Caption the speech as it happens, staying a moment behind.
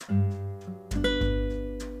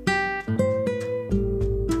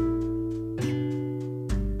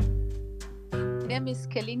name is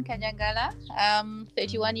Kelline Kanyangala. I'm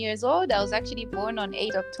 31 years old. I was actually born on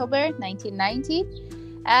 8 October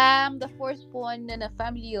 1990. I'm the fourth born in a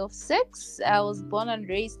family of six. I was born and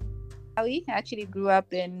raised in Malawi. I actually grew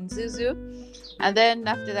up in Zuzu. And then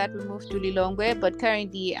after that, we moved to Lilongwe. But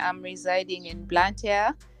currently, I'm residing in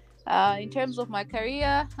Blantyre. In terms of my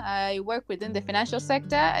career, I work within the financial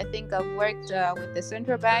sector. I think I've worked with the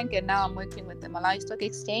Central Bank, and now I'm working with the Malawi Stock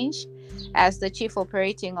Exchange as the Chief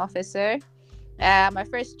Operating Officer. My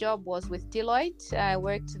first job was with Deloitte. I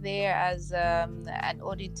worked there as an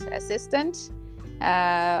audit assistant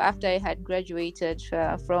after I had graduated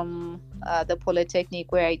from the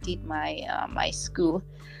Polytechnic where I did my school.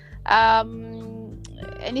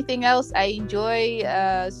 Anything else? I enjoy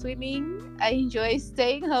swimming. I enjoy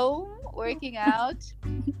staying home, working out.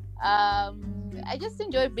 I just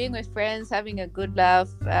enjoy being with friends, having a good laugh.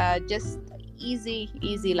 Just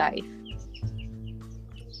easy life.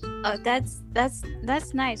 Oh, that's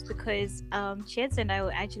nice because Chets and I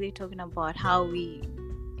were actually talking about how we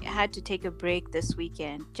had to take a break this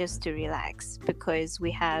weekend just to relax because we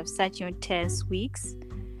have such intense weeks.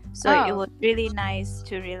 So it was really nice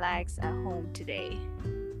to relax at home today.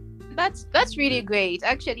 That's really great.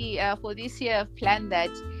 Actually, for this year, I've planned that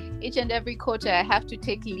each and every quarter I have to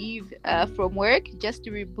take leave from work just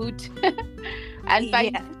to reboot and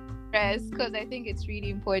find stress, because I think it's really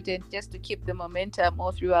important just to keep the momentum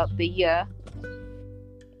all throughout the year.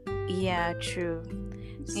 Yeah, true.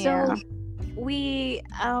 So we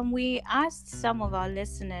asked some of our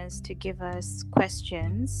listeners to give us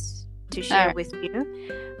questions to share with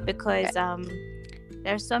you because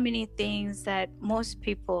there are so many things that most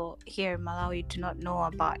people here in Malawi do not know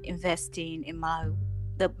about investing in Malawi.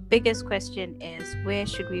 The biggest question is, where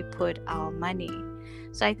should we put our money?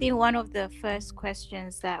 So I think one of the first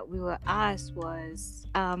questions that we were asked was,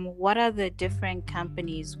 what are the different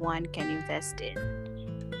companies one can invest in?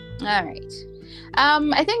 All right.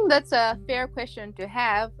 I think that's a fair question to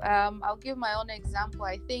have. I'll give my own example.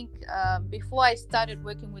 I think before I started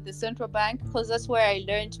working with the Central Bank, because that's where I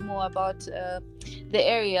learned more about the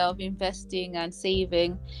area of investing and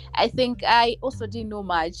saving, I think I also didn't know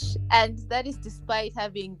much. And that is despite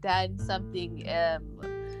having done something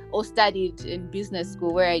or studied in business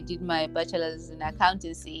school where I did my bachelor's in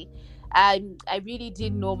accountancy. I really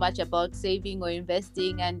didn't know much about saving or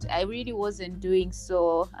investing, and I really wasn't doing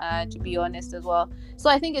so, to be honest as well. So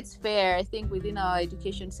I think it's fair. I think within our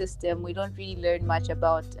education system, we don't really learn much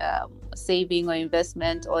about saving or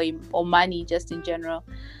investment or money just in general.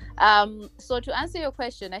 So to answer your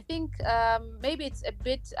question, I think maybe it's a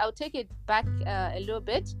bit, I'll take it back a little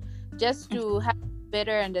bit just to have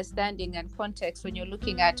better understanding and context when you're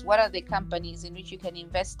looking at what are the companies in which you can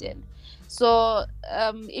invest in. So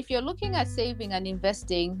if you're looking at saving and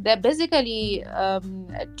investing, there are basically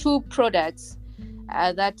two products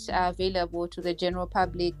that are available to the general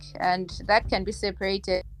public, and that can be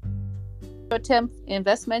separated: short-term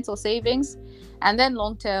investments or savings, and then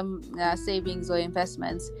long-term savings or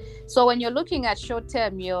investments. So when you're looking at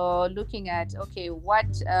short-term, you're looking at, okay, what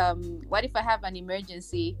if I have an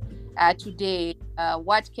emergency today?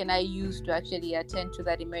 What can I use to actually attend to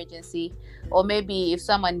that emergency? Or maybe if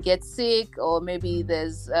someone gets sick, or maybe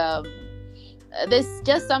there's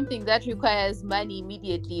just something that requires money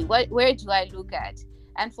immediately. Where do I look at?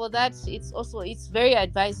 And for that, it's very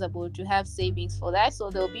advisable to have savings for that. So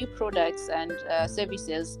there'll be products and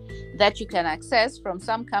services that you can access from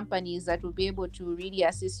some companies that will be able to really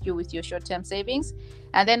assist you with your short-term savings.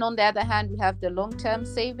 And then on the other hand, we have the long-term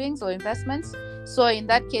savings or investments. So in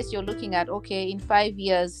that case, you're looking at, okay, in 5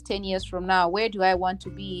 years, 10 years from now, where do I want to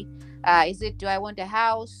be? Do I want a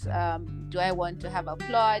house? Do I want to have a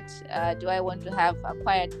plot? Do I want to have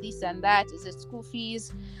acquired this and that? Is it school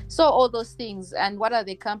fees? So all those things. And what are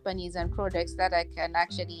the companies and products that I can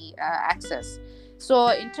actually access? So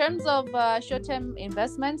in terms of short-term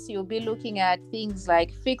investments, you'll be looking at things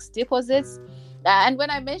like fixed deposits. And when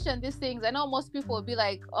I mention these things, I know most people will be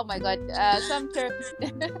like, oh my God, some terms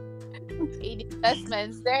in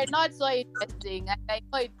investments, they're not so interesting. I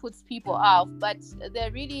know it puts people off, but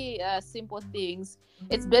they're really simple things.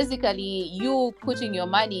 It's basically you putting your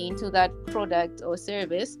money into that product or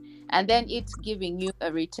service, and then it's giving you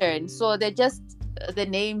a return. So they're just the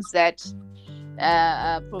names that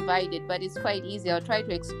are provided, but it's quite easy. I'll try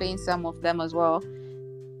to explain some of them as well.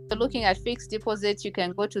 So looking at fixed deposits, you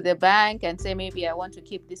can go to the bank and say, maybe I want to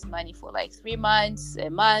keep this money for like 3 months, a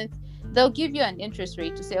month. They'll give you an interest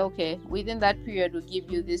rate to say, okay, within that period, we'll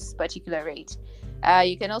give you this particular rate.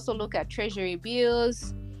 You can also look at treasury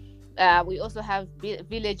bills. We also have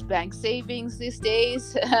village bank savings these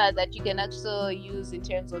days that you can also use in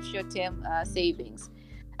terms of short-term savings.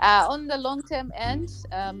 On the long-term end,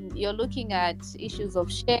 you're looking at issues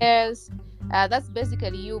of shares. That's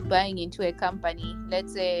basically you buying into a company.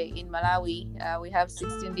 Let's say in Malawi, we have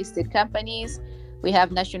 16 listed companies. We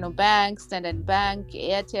have National Bank, Standard Bank,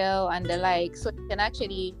 Airtel, and the like. So you can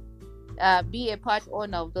actually be a part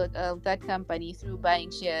owner of that company through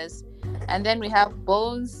buying shares. And then we have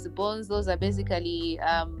bonds. Bonds, those are basically,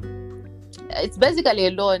 it's basically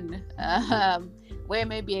a loan. Where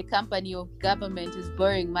maybe a company or government is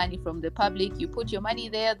borrowing money from the public. You put your money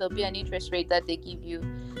there, there'll be an interest rate that they give you.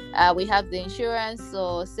 We have the insurance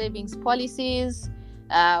or savings policies.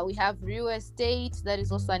 We have real estate. That is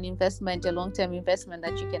also an investment, a long-term investment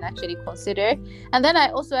that you can actually consider. And then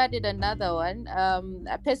I also added another one,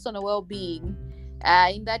 a personal well-being.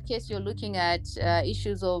 In that case, you're looking at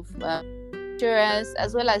issues of insurance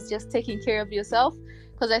as well as just taking care of yourself.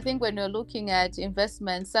 Because I think when you're looking at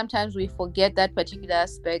investments, sometimes we forget that particular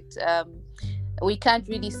aspect. We can't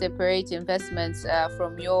really separate investments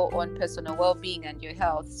from your own personal well-being and your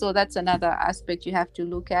health. So that's another aspect you have to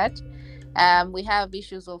look at. We have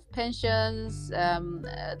issues of pensions.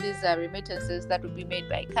 These are remittances that will be made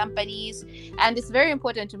by companies. And it's very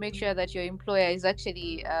important to make sure that your employer is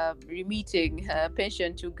actually remitting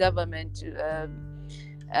pension to government,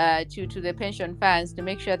 to the pension funds, to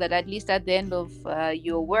make sure that at least at the end of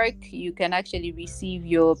your work you can actually receive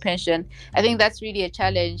your pension. I think that's really a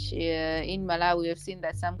challenge in Malawi. We've seen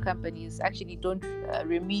that some companies actually don't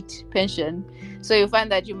remit pension, so you find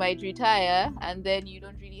that you might retire and then you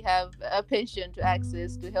don't really have a pension to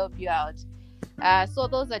access to help you out. So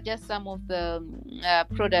those are just some of the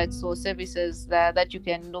products or services that you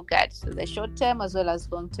can look at, so the short term as well as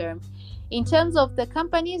long term. In terms of the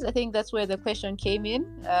companies, I think that's where the question came in.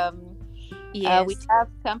 Yes. We have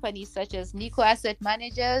companies such as Nico Asset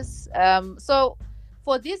Managers. So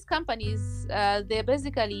for these companies, they're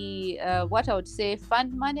basically what I would say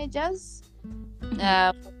fund managers.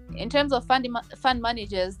 In terms of fund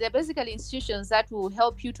managers, they're basically institutions that will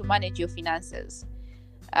help you to manage your finances.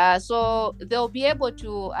 So they'll be able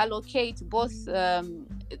to allocate both.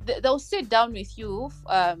 They'll sit down with you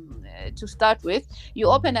to start with. You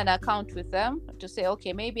open an account with them to say,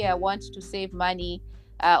 okay, maybe I want to save money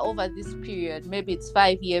over this period. Maybe it's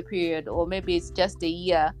 5-year period, or maybe it's just a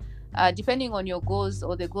year, depending on your goals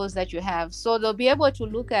or the goals that you have. So they'll be able to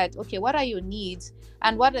look at, okay, what are your needs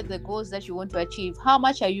and what are the goals that you want to achieve? How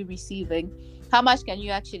much are you receiving? How much can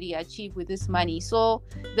you actually achieve with this money? So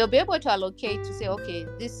they'll be able to allocate to say, okay,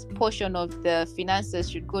 this portion of the finances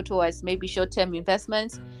should go towards maybe short-term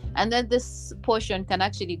investments, and then this portion can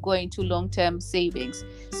actually go into long-term savings.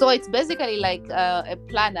 So it's basically like a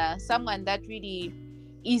planner, someone that really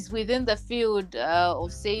is within the field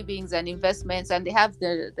of savings and investments, and they have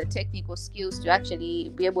the technical skills to actually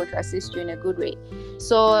be able to assist you in a good way.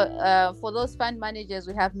 So for those fund managers,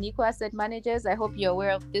 we have Nico Asset Managers. I hope you're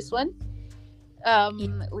aware of this one.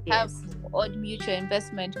 We have Odd Mutual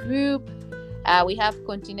Investment Group. We have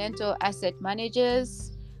Continental Asset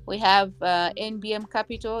Managers. We have NBM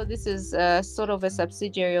Capital. This is sort of a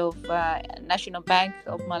subsidiary of National Bank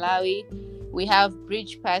of Malawi. We have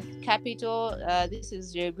Bridgepath Capital. This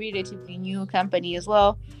is a relatively new company as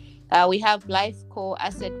well. We have Lifeco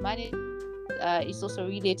Asset Management. It's also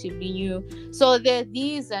relatively new. So there are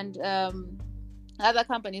these and other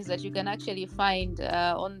companies that you can actually find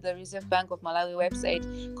on the Reserve Bank of Malawi website.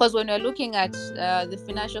 Because when you're looking at the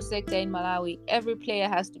financial sector in Malawi, every player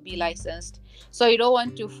has to be licensed. So you don't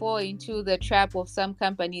want to fall into the trap of some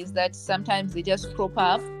companies that sometimes they just prop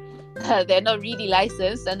up. They're not really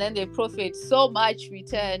licensed, and then they profit so much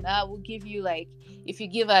return. We'll give you, like, if you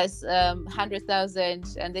give us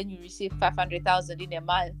 100,000 and then you receive 500,000 in a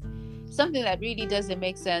month, something that really doesn't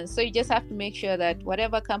make sense. So you just have to make sure that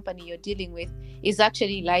whatever company you're dealing with is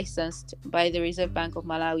actually licensed by the Reserve Bank of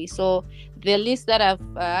Malawi. So the list that I've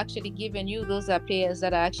actually given you, those are players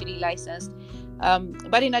that are actually licensed.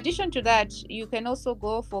 But in addition to that, you can also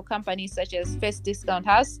go for companies such as First Discount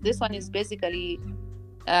House. This one is basically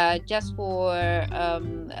just for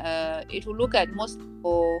it will look at most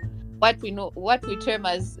for what we term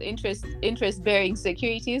as interest bearing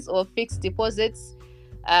securities or fixed deposits,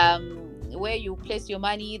 where you place your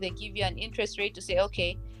money. They give you an interest rate to say,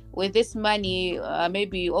 okay, with this money,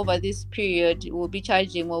 maybe over this period we'll be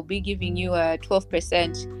giving you a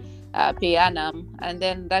 12% per annum, and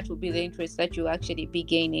then that will be the interest that you actually be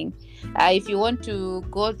gaining. If you want to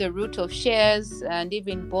go the route of shares and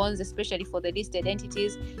even bonds, especially for the listed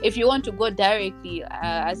entities, if you want to go directly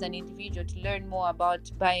as an individual to learn more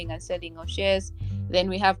about buying and selling of shares, then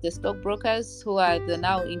we have the stockbrokers, who are the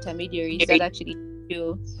now intermediaries that actually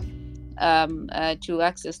do to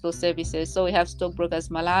access those services. So we have Stockbrokers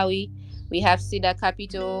Malawi, We have Cedar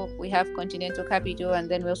Capital, we have Continental Capital, and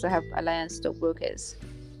then we also have Alliance Stockbrokers.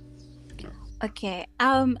 Okay.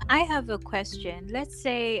 I have a question. Let's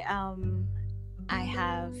say I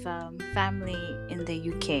have family in the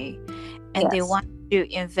UK and they want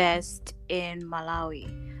to invest in Malawi.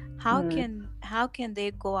 How can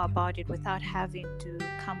they go about it without having to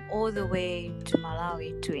come all the way to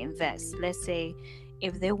Malawi to invest? Let's say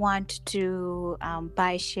if they want to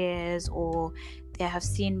buy shares, or they have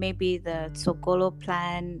seen maybe the Tsogolo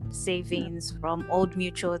plan savings from Old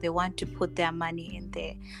Mutual, they want to put their money in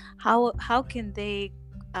there. How can they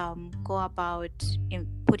go about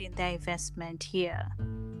putting their investment here?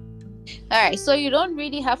 All right, so you don't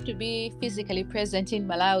really have to be physically present in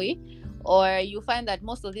Malawi, or you find that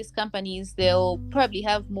most of these companies, they'll probably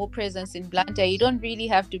have more presence in Blantyre. You don't really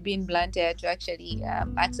have to be in Blantyre to actually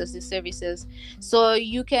access these services. So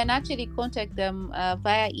you can actually contact them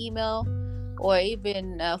via email, or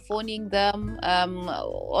even phoning them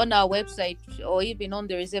on our website, or even on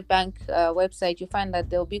the Reserve Bank website. You find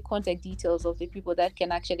that there'll be contact details of the people that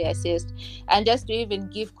can actually assist. And just to even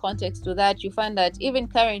give context to that, you find that even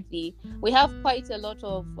currently we have quite a lot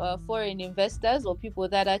of foreign investors, or people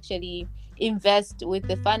that actually invest with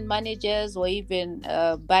the fund managers, or even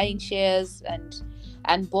buying shares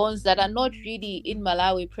and bonds that are not really in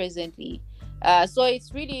Malawi presently. So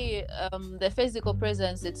it's really the physical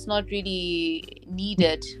presence, it's not really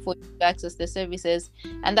needed for you to access the services.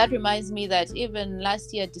 And that reminds me that even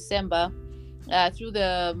last year, December, through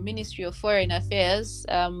the Ministry of Foreign Affairs,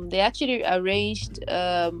 they actually arranged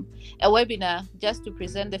a webinar just to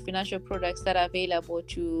present the financial products that are available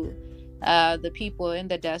to the people in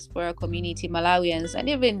the diaspora community, Malawians, and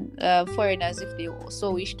even foreigners, if they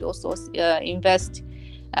also wish to also invest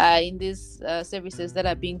in these services that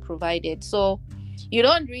are being provided. So you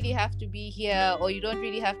don't really have to be here, or you don't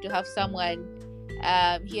really have to have someone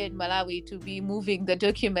here in Malawi to be moving the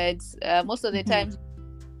documents. Most of the times,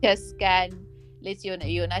 just scan, let's say,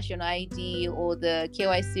 your national ID or the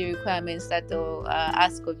KYC requirements that they'll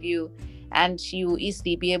ask of you, and you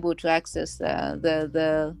easily be able to access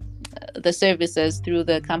the services through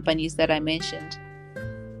the companies that I mentioned.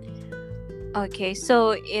 Okay,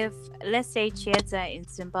 so if, let's say, Chiedza in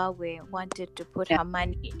Zimbabwe wanted to put her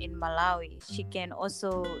money in Malawi, she can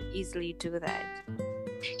also easily do that.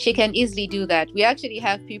 She can easily do that. We actually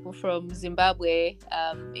have people from Zimbabwe,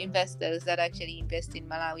 investors that actually invest in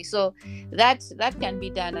Malawi. So that can be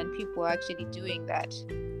done, and people are actually doing that.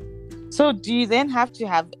 So do you then have to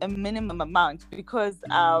have a minimum amount? Because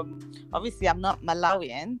obviously I'm not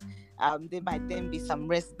Malawian. There might then be some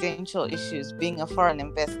residential issues being a foreign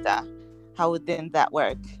investor. How would then that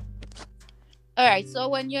work? All right. So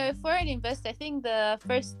when you're a foreign investor, I think the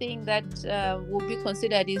first thing that will be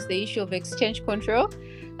considered is the issue of exchange control.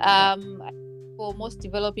 For most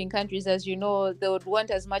developing countries, as you know, they would want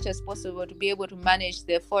as much as possible to be able to manage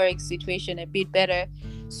their forex situation a bit better.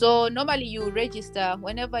 So normally you register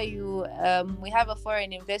whenever you we have a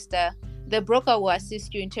foreign investor. The broker will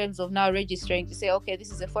assist you in terms of now registering to say, okay,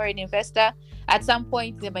 this is a foreign investor. At some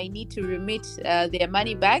point, they might need to remit their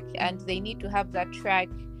money back, and they need to have that track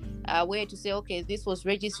where to say, okay, this was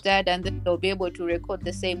registered, and then they'll be able to record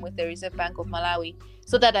the same with the Reserve Bank of Malawi,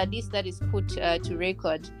 so that at least that is put to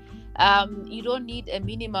record. You don't need a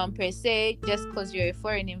minimum per se just because you're a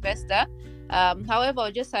foreign investor. However,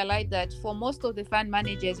 I'll just highlight that for most of the fund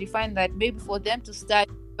managers, you find that maybe for them to start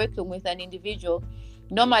working with an individual,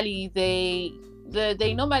 normally they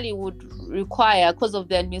normally would require, because of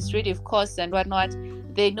the administrative costs and whatnot,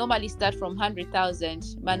 they normally start from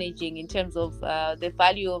 100,000 managing in terms of the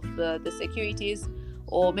value of the securities,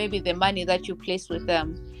 or maybe the money that you place with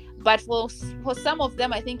them. But for some of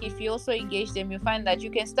them, I think if you also engage them, you find that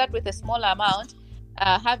you can start with a small amount,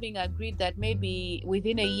 having agreed that maybe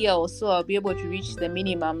within a year or so I'll be able to reach the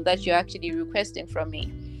minimum that you're actually requesting from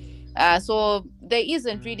me. So there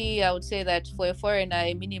isn't really, I would say, that for a foreigner,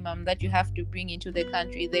 a minimum that you have to bring into the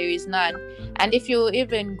country. There is none. And if you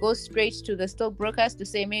even go straight to the stockbrokers to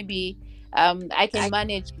say, maybe I can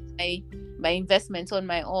manage my investments on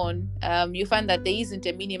my own, you find that there isn't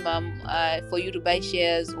a minimum for you to buy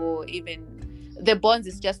shares, or even the bonds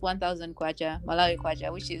is just 1,000 kwacha, Malawi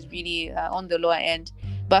kwacha, which is really on the lower end.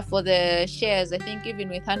 But for the shares, I think even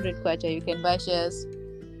with 100 kwacha, you can buy shares.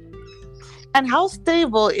 And how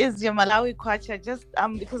stable is your Malawi kwacha? Just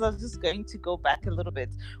because I was just going to go back a little bit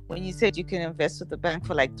when you said you can invest with the bank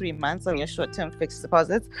for like 3 months on your short-term fixed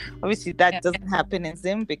deposits. Obviously, that doesn't happen in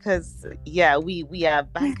Zim because we are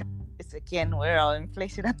back again where our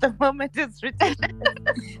inflation at the moment is ridiculous.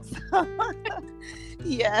 So,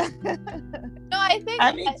 yeah. No,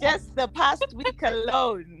 I mean just the past week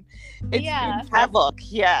alone, It's been havoc.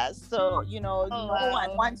 Yeah. So, no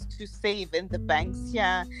one wants to save in the banks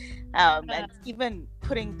here. And even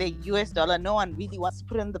putting the US dollar, no one really wants to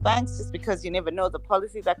put in the banks just because you never know the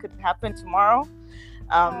policy that could happen tomorrow.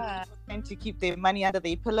 Trying to keep their money under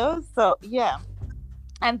their pillows. So, yeah.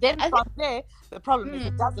 And then from there, the problem is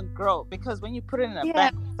it doesn't grow, because when you put it in a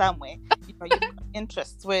bank somewhere, you put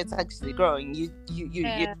interest where it's actually growing. You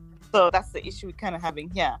so that's the issue we're kind of having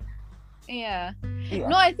here. Yeah.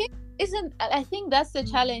 No, I think that's the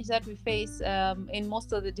challenge that we face in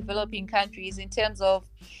most of the developing countries, in terms of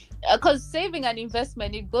because saving and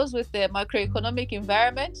investment, it goes with the macroeconomic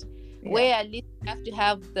environment, where at least you have to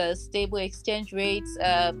have the stable exchange rates,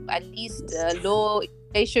 at least low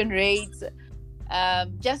inflation rates,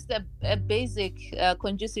 just a basic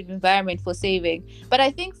conducive environment for saving. But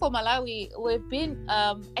I think for Malawi, we've been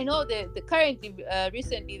I know the currently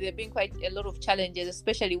recently there have been quite a lot of challenges,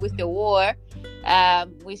 especially with the war,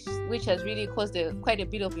 which has really caused quite a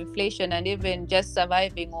bit of inflation, and even just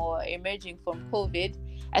surviving or emerging from COVID.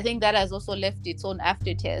 I think that has also left its own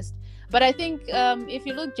aftertaste. But I think if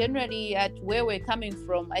you look generally at where we're coming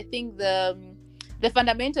from, I think the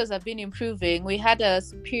fundamentals have been improving. We had a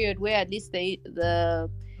period where at least the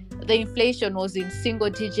inflation was in single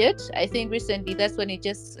digit. I think recently that's when it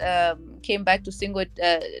just came back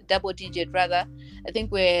to double digit rather. I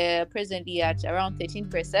think we're presently at around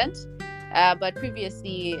 13%. But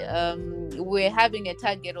previously we're having a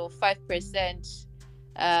target of 5%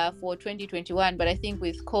 for 2021. But I think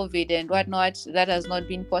with COVID and whatnot, that has not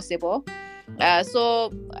been possible.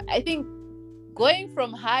 So I think going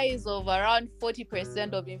from highs of around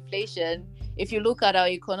 40% of inflation, if you look at our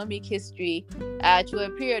economic history, to a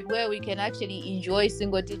period where we can actually enjoy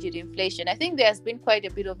single-digit inflation, I think there's been quite a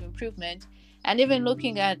bit of improvement. And even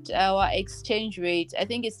looking at our exchange rate, I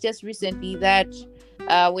think it's just recently that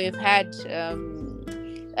we've had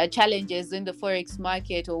challenges in the forex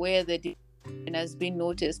market, or where the devaluation has been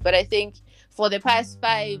noticed. But I think for the past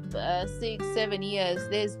 5, 6, 7 years,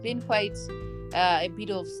 there's been quite a bit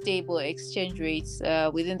of stable exchange rates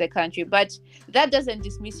within the country. But that doesn't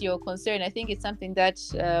dismiss your concern. I think it's something that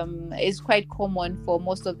is quite common for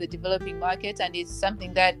most of the developing markets, and it's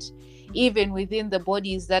something that even within the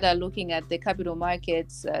bodies that are looking at the capital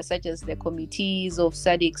markets, such as the committees of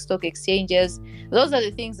SADC stock exchanges, those are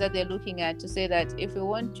the things that they're looking at to say that if we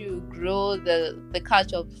want to grow the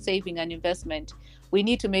culture of saving and investment, we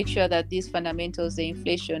need to make sure that these fundamentals, the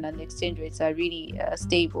inflation and the exchange rates, are really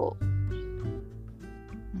stable.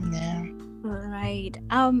 Yeah. All right.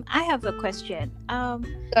 I have a question. Go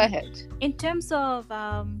ahead. In terms of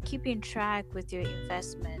keeping track with your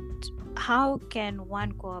investment, how can one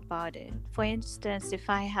go about it? For instance, if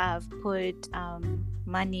I have put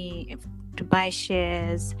money to buy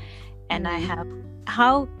shares, and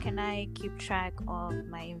how can I keep track of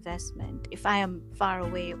my investment if I am far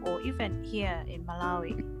away, or even here in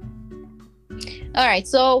Malawi? All right.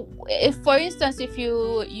 So, if, for instance, if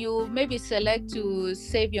you maybe select to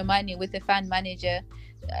save your money with a fund manager,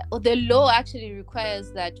 the law actually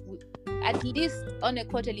requires that at least on a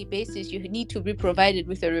quarterly basis, you need to be provided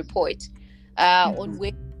with a report on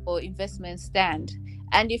where your investments stand.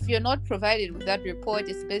 And if you're not provided with that report,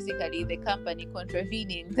 it's basically the company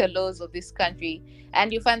contravening the laws of this country.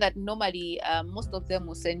 And you find that normally most of them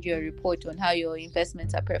will send you a report on how your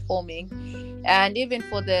investments are performing. And even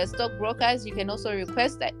for the stockbrokers, you can also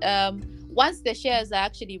request that once the shares are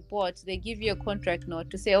actually bought, they give you a contract note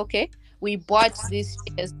to say, okay, we bought these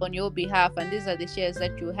shares on your behalf, and these are the shares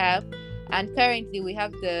that you have. And currently we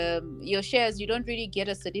have your shares, you don't really get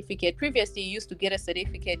a certificate. Previously, you used to get a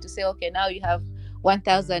certificate to say, okay, now you have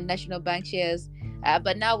 1,000 National Bank shares.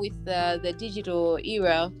 But now with the digital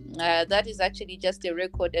era, that is actually just a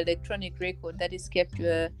electronic record that is kept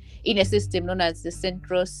in a system known as the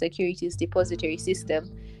Central Securities Depository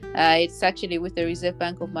System. It's actually with the Reserve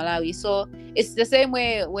Bank of Malawi. So it's the same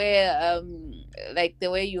way where like the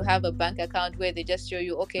way you have a bank account where they just show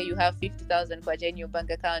you, okay, you have 50,000 kwacha in your bank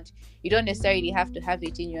account. You don't necessarily have to have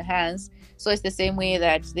it in your hands. So it's the same way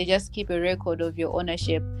that they just keep a record of your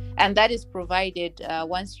ownership, and that is provided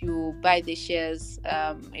once you buy the shares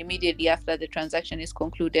immediately after the transaction is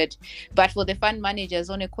concluded. But for the fund managers,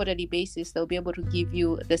 on a quarterly basis, they'll be able to give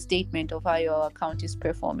you the statement of how your account is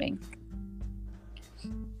performing.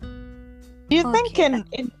 Do you think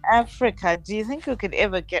in Africa, do you think we could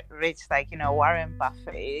ever get rich like, Warren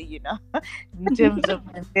Buffett, in terms of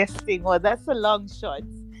investing? Well, that's a long shot.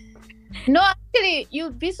 No, actually,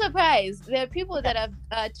 you'd be surprised. There are people that have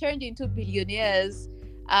turned into billionaires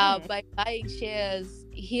by buying shares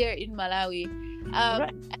here in Malawi.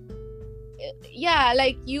 Right. yeah,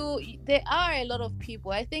 like there are a lot of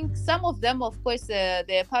people. I think some of them, of course,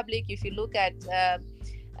 they're public. If you look at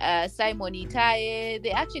Simon Itaye,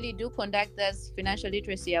 they actually do conduct those financial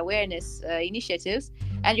literacy awareness initiatives,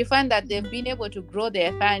 and you find that they've been able to grow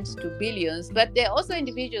their funds to billions. But there are also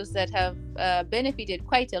individuals that have benefited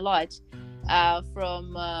quite a lot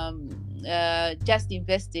from just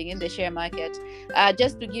investing in the share market.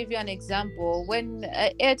 Just to give you an example, when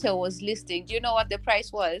Airtel was listing, do you know what the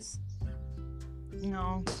price was?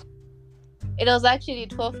 No. It was actually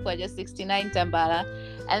 12 kwacha, 69 tambala,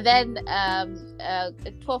 and then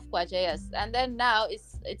 12 kwacha, yes, and then now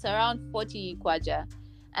it's around 40 kwacha.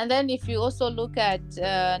 And then if you also look at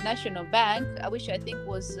National Bank, which I think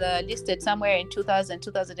was listed somewhere in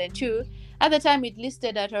 2002, at the time it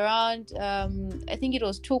listed at around I think it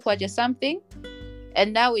was 2 kwacha something,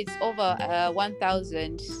 and now it's over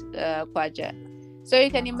 1,000 kwacha. So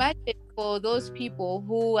you can imagine, for those people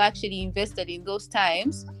who actually invested in those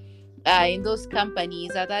times, in those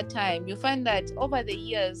companies at that time, you find that over the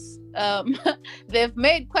years they've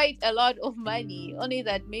made quite a lot of money, only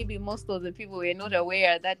that maybe most of the people were not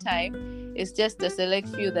aware at that time. It's just a select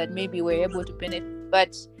few that maybe were able to benefit,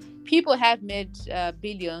 but people have made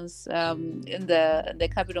billions in the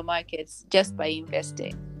capital markets just by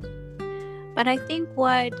investing. But I think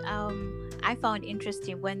what I found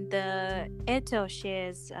interesting, when the Airtel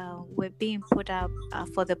shares were being put up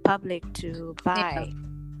for the public to buy,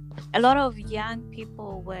 a lot of young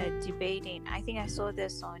people were debating. I think I saw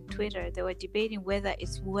this on Twitter. They were debating whether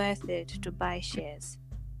it's worth it to buy shares.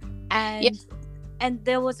 And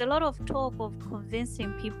there was a lot of talk of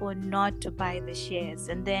convincing people not to buy the shares.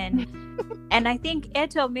 And I think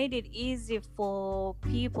Airtel made it easy for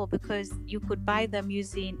people because you could buy them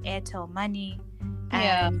using Airtel money.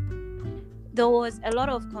 And there was a lot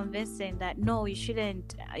of convincing that no, you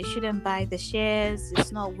shouldn't buy the shares.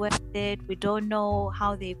 It's not worth it. We don't know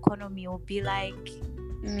how the economy will be like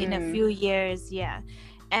in a few years.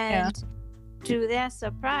 And to their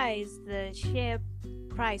surprise, the share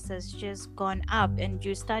price has just gone up, and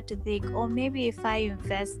you start to think, oh, maybe if I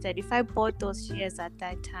bought those shares at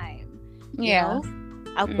that time, you know,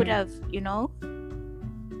 I could have, received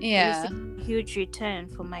a huge return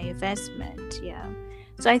for my investment.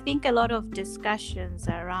 So I think a lot of discussions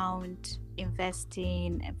around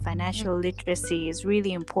investing and financial literacy is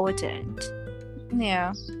really important.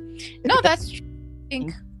 No, that's true. I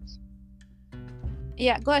think.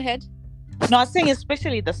 Go ahead. No, I was saying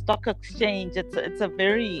especially the stock exchange. It's a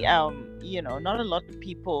very not a lot of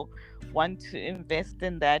people want to invest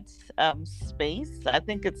in that space. I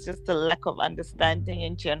think it's just a lack of understanding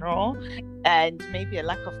in general, and maybe a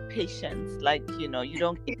lack of patience. Like, you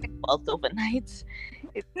don't get wealth overnight.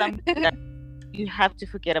 It's something that you have to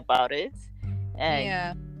forget about it,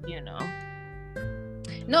 and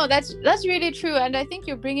No, that's really true, and I think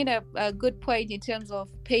you're bringing up a good point in terms of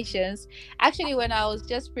patience. Actually, when I was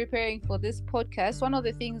just preparing for this podcast, one of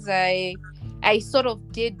the things I sort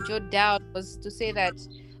of did jot down was to say that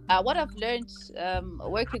what I've learned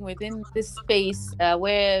working within this space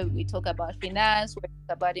where we talk about finance, we talk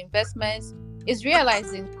about investments, is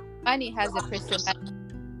realizing money has a personality.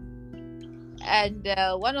 And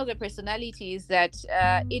one of the personalities that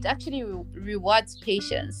it actually rewards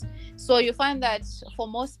patience. So you find that for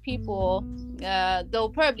most people,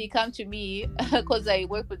 they'll probably come to me because I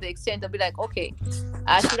work with the exchange. They'll be like, okay,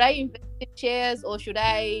 should I invest in shares or should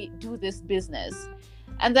I do this business?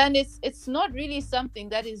 And then it's not really something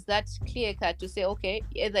that is that clear cut to say, okay,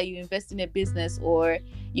 either you invest in a business or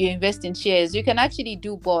you invest in shares. You can actually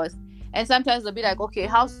do both. And sometimes they'll be like, okay,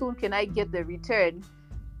 how soon can I get the return?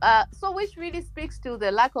 So which really speaks to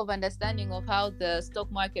the lack of understanding of how the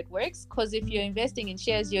stock market works. Because if you're investing in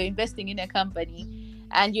shares, you're investing in a company,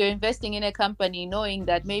 and you're investing in a company knowing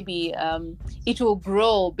that maybe it will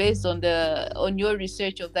grow based on your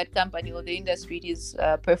research of that company or the industry it is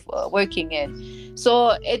working in.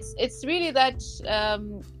 So it's really that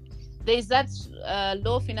there's that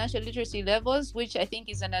low financial literacy levels, which I think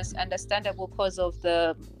is an understandable cause of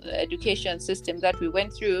the education system that we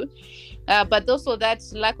went through. But also that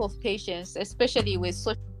lack of patience, especially with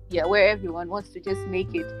social media, where everyone wants to just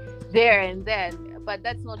make it there and then. But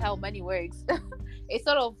that's not how money works. It's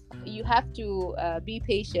sort of, you have to be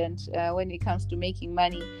patient when it comes to making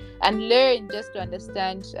money, and learn just to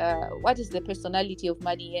understand what is the personality of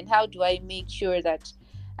money, and how do I make sure that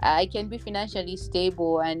I can be financially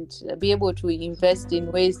stable and be able to invest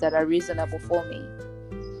in ways that are reasonable for me.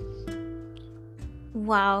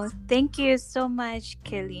 Wow, thank you so much,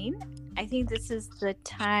 Kelline. I think this is the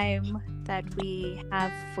time that we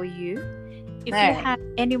have for you. If you have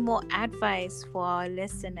any more advice for our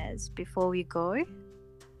listeners before we go.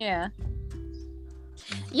 Yeah.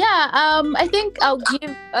 I think I'll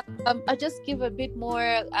just give a bit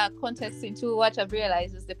more context into what I've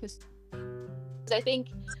realized is I think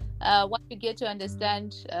once you get to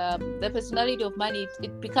understand the personality of money,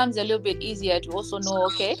 it becomes a little bit easier to also know,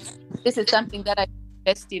 okay, this is something that I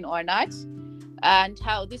invest in or not, and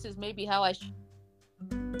how this is maybe how I should.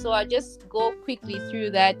 So I'll just go quickly through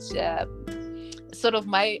that sort of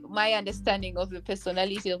my understanding of the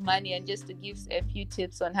personality of money, and just to give a few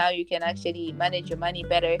tips on how you can actually manage your money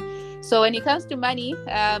better. So when it comes to money,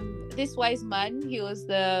 this wise man, he was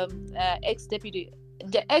the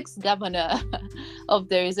ex-governor of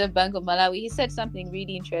the Reserve Bank of Malawi. He said something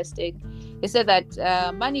really interesting. He said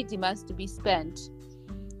that money demands to be spent.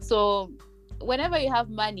 So whenever you have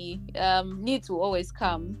money, needs will always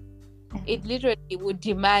come. It literally would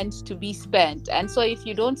demand to be spent, and so if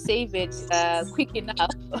you don't save it quick enough,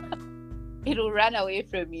 it will run away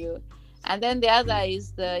from you. And then the other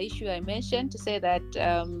is the issue I mentioned, to say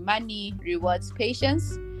that money rewards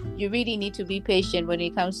patience. You really need to be patient when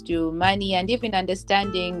it comes to money, and even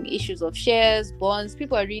understanding issues of shares, bonds.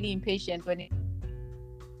 People are really impatient when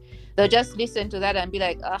they'll just listen to that and be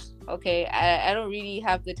like, okay, I don't really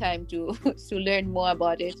have the time to to learn more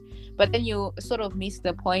about it. But then you sort of miss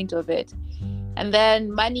the point of it. And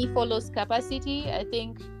then money follows capacity. I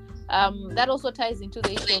think that also ties into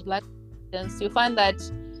the issue of life. You find that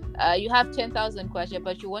you have 10,000 kwacha,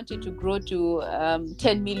 but you want it to grow to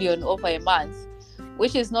 10 million over a month,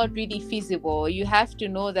 which is not really feasible. You have to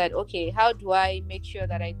know that, okay, how do I make sure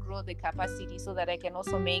that I grow the capacity so that I can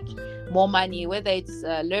also make more money, whether it's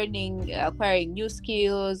learning, acquiring new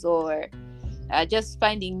skills, or just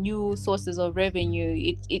finding new sources of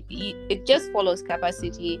revenue. It just follows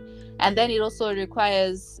capacity. And then it also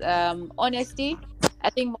requires honesty. I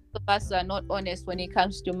think most of us are not honest when it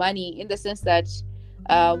comes to money, in the sense that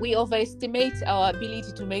we overestimate our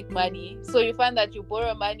ability to make money. So you find that you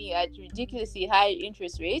borrow money at ridiculously high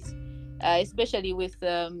interest rates, especially with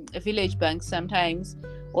village banks sometimes,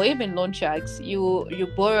 or even loan sharks. You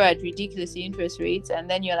borrow at ridiculously interest rates, and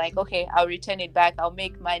then you're like, okay, I'll return it back, I'll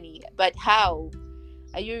make money. But how?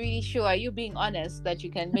 Are you really sure? Are you being honest that you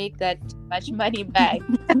can make that much money back?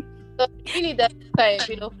 So it really does require a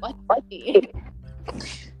bit of honesty.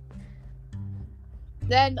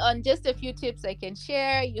 Then on just a few tips I can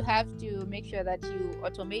share, you have to make sure that you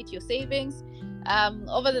automate your savings.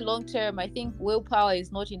 Over the long term, I think willpower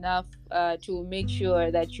is not enough to make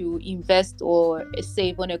sure that you invest or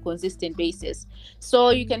save on a consistent basis. So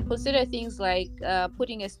you can consider things like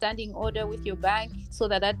putting a standing order with your bank, so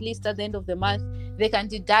that at least at the end of the month, they can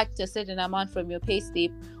deduct a certain amount from your pay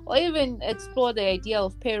slip, or even explore the idea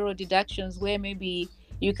of payroll deductions, where maybe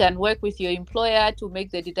you can work with your employer to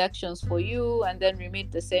make the deductions for you, and then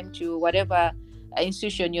remit the same to whatever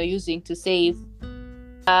institution you're using to save.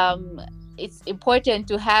 It's important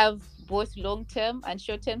to have both long-term and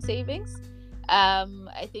short-term savings.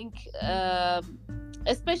 I think,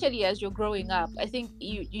 especially as you're growing up, I think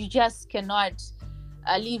you just cannot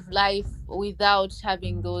live life without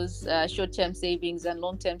having those short-term savings and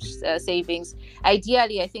long-term savings.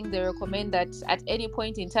 Ideally, I think they recommend that at any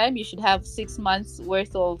point in time you should have 6 months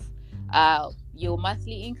worth of your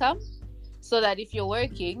monthly income, so that if you're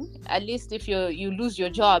working, at least if you lose your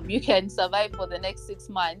job, you can survive for the next 6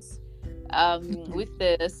 months with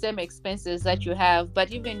the same expenses that you have.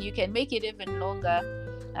 But even you can make it even longer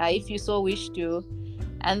if you so wish to.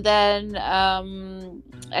 And then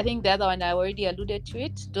I think the other one, I already alluded to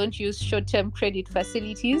it. Don't use short-term credit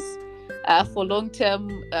facilities for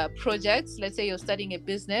long-term projects. Let's say you're starting a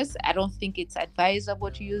business. I don't think it's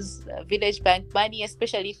advisable to use village bank money,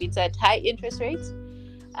 especially if it's at high interest rates.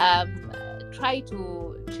 Try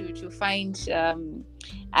to find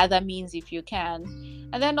other means if you can.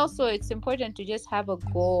 And then also it's important to just have a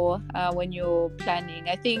goal when you're planning.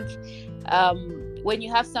 I think when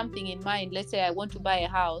you have something in mind, let's say I want to buy a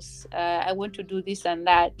house, I want to do this and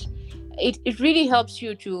that, it really helps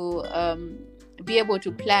you to be able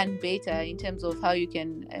to plan better in terms of how you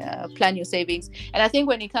can plan your savings. And I think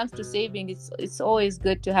when it comes to saving, it's always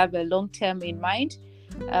good to have a long term in mind.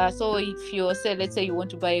 So if you say, let's say you want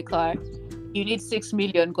to buy a car, you need 6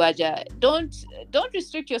 million kwaja. Don't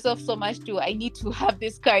restrict yourself so much to, I need to have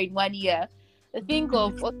this car in 1 year. Think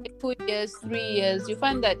of, okay, 2 years, 3 years. You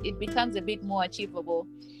find that it becomes a bit more achievable.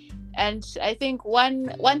 And I think one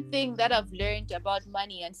thing that I've learned about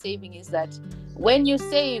money and saving is that when you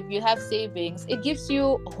save, you have savings, it gives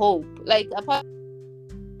you hope. Like, apart from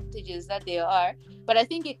the advantages that there are, but I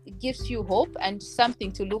think it gives you hope and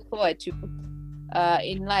something to look forward to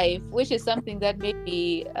in life, which is something that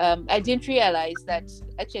maybe I didn't realize that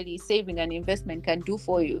actually saving and investment can do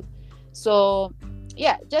for you. So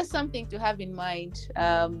yeah, just something to have in mind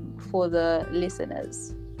for the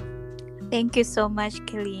listeners. Thank you so much,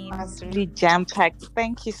 Kelline. That's really jam-packed.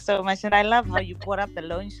 Thank you so much. And I love how you brought up the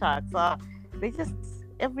loan sharks. Oh, they just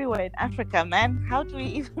everywhere in Africa, man. How do we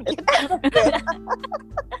even get rid of them?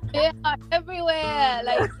 They are everywhere.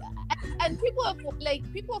 Like, and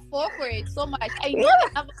people fall for it so much.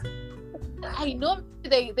 I know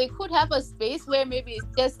they could have a space where maybe it's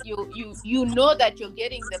just you know that you're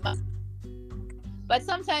getting the money. But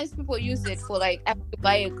sometimes people use it for like, I have to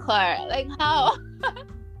buy a car. Like, how?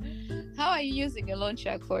 How are you using a loan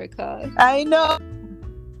shark for a car? I know.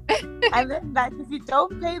 And then, like, if you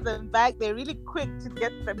don't pay them back, they're really quick to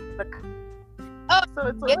get the car. Oh, so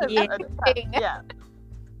it's always yeah.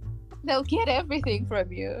 They'll get everything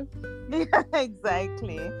from you. Yeah,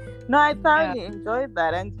 exactly. No, I thoroughly enjoyed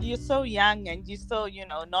that. And you're so young and you're so,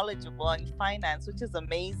 knowledgeable in finance, which is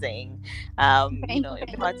amazing.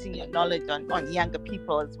 Imparting your knowledge on younger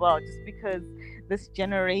people as well, just because this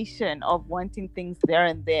generation of wanting things there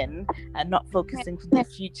and then and not focusing for the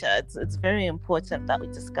future, it's very important that we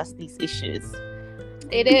discuss these issues.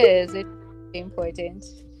 It is. It's important.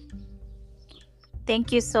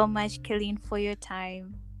 Thank you so much, Kelline, for your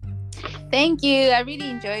time. Thank you. I really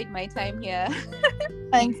enjoyed my time here.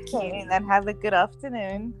 Thanks, Kelline, and have a good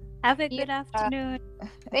afternoon. Have a good afternoon.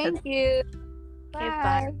 Thank you. Okay,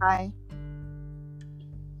 bye. Bye.